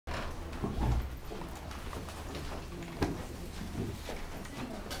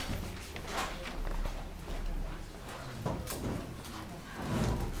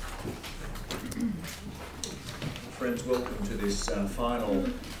Friends, welcome to this final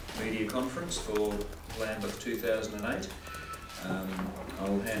media conference for Lambeth 2008.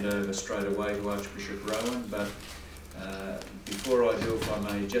 I'll hand over straight away to Archbishop Rowan, but before I do, if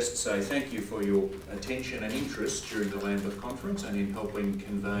I may just say thank you for your attention and interest during the Lambeth Conference and in helping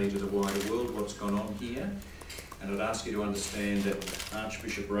convey to the wider world what's gone on here. And I'd ask you to understand that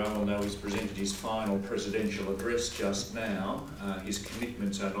Archbishop Rowan, though he's presented his final presidential address just now, his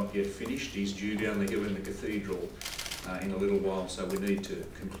commitments are not yet finished. He's due down the hill in the cathedral in a little while, so we need to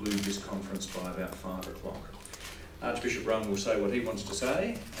conclude this conference by about 5 o'clock. Archbishop Rowan will say what he wants to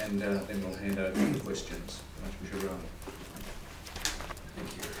say, and then we'll hand over to questions. Archbishop Rowan.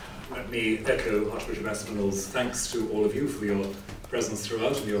 Thank you. Let me echo Archbishop Aspinall's thanks to all of you for your presence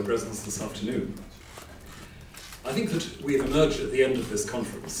throughout and your presence this afternoon. I think that we have emerged at the end of this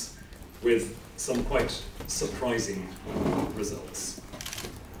conference with some quite surprising results.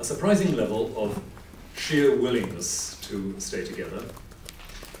 A surprising level of sheer willingness to stay together,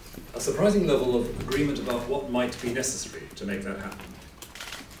 a surprising level of agreement about what might be necessary to make that happen.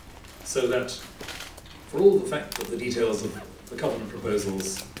 So that, for all the fact that the details of the covenant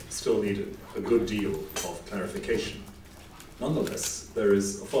proposals still need a good deal of clarification, nonetheless, there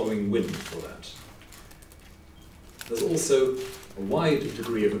is a following wind for that. There's also a wide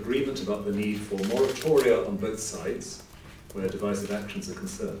degree of agreement about the need for moratoria on both sides, where divisive actions are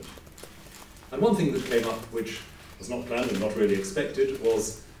concerned. And one thing that came up, which was not planned and not really expected,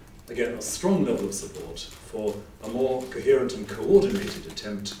 was, again, a strong level of support for a more coherent and coordinated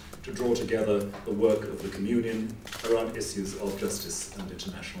attempt to draw together the work of the Communion around issues of justice and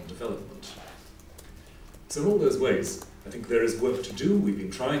international development. So in all those ways, I think there is work to do. We've been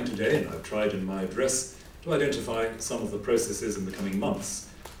trying today, and I've tried in my address, to identify some of the processes in the coming months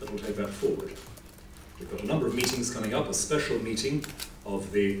that will take that forward. We've got a number of meetings coming up, a special meeting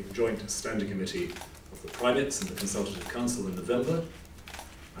of the Joint Standing Committee of the Primates and the Consultative Council in November.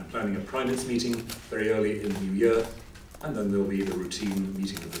 I'm planning a Primates meeting very early in the new year, and then there'll be the routine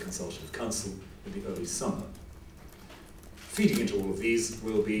meeting of the Consultative Council in the early summer. Feeding into all of these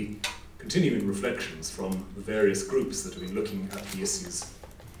will be continuing reflections from the various groups that have been looking at the issues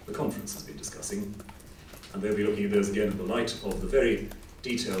the conference has been discussing, and they'll be looking at those again in the light of the very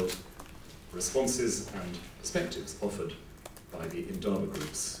detailed responses and perspectives offered by the Indaba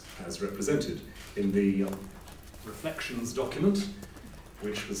groups as represented in the reflections document,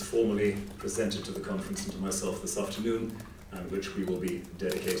 which was formally presented to the conference and to myself this afternoon, and which we will be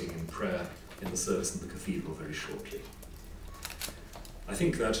dedicating in prayer in the service in the cathedral very shortly. I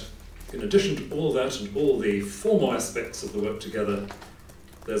think that in addition to all that and all the formal aspects of the work together,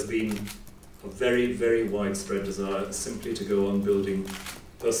 there's been a very, very widespread desire simply to go on building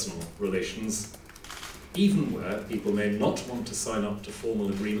personal relations, even where people may not want to sign up to formal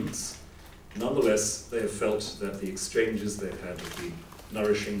agreements. Nonetheless, they have felt that the exchanges they've had have been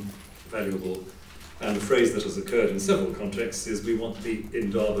nourishing, valuable, and a phrase that has occurred in several contexts is we want the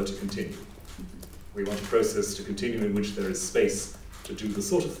Indaba to continue. We want a process to continue in which there is space to do the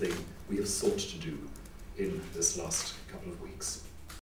sort of thing we have sought to do in this last couple of weeks.